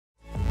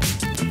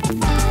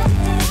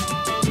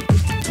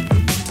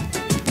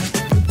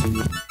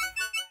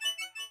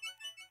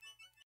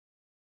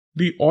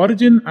The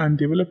origin and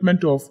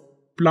development of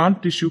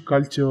plant tissue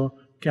culture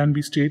can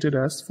be stated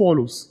as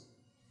follows.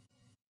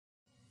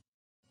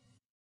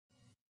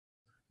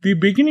 The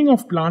beginning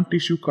of plant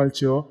tissue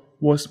culture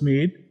was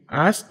made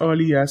as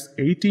early as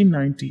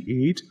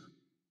 1898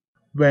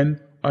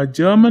 when a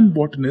German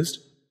botanist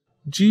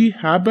G.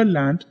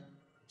 Haberlandt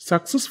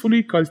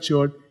successfully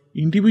cultured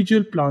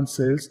individual plant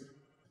cells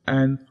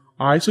and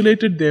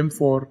isolated them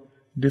for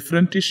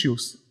different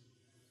tissues.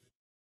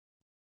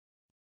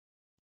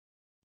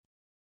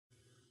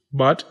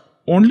 But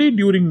only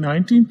during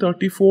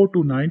 1934 to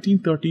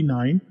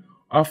 1939,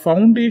 a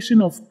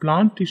foundation of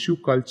plant tissue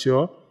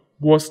culture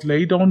was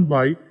laid down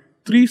by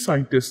three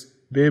scientists.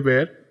 They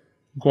were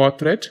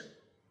Gauthret,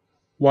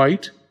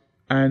 White,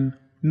 and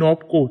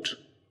Nobecourt.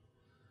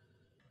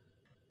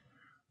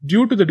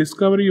 Due to the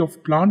discovery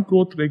of plant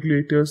growth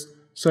regulators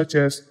such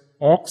as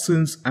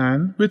auxins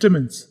and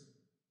vitamins.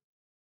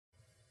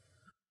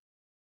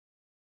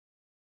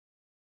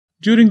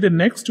 During the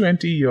next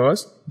 20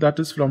 years, that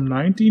is from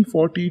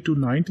 1940 to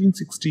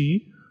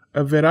 1960,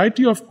 a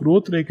variety of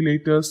growth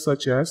regulators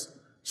such as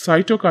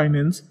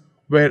cytokinins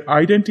were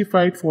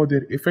identified for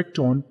their effect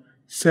on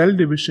cell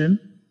division,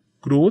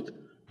 growth,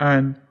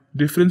 and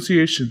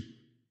differentiation.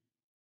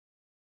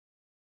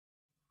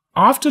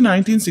 After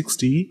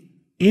 1960,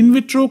 in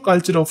vitro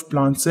culture of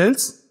plant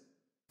cells,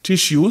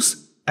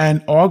 tissues,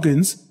 and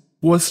organs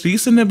was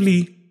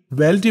reasonably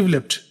well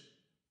developed.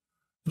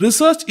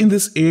 Research in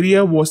this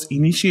area was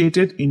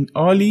initiated in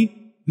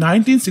early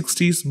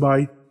 1960s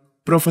by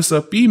Professor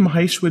P.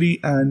 Maheshwari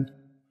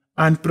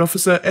and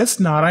Professor S.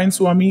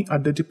 Narayanaswamy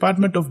at the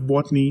Department of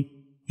Botany,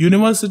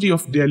 University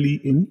of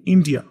Delhi in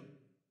India.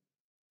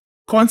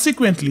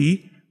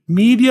 Consequently,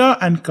 media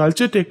and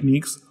culture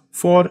techniques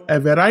for a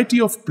variety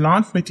of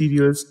plant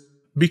materials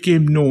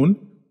became known,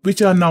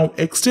 which are now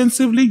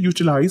extensively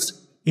utilized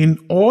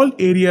in all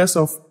areas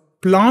of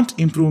plant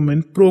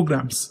improvement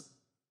programs.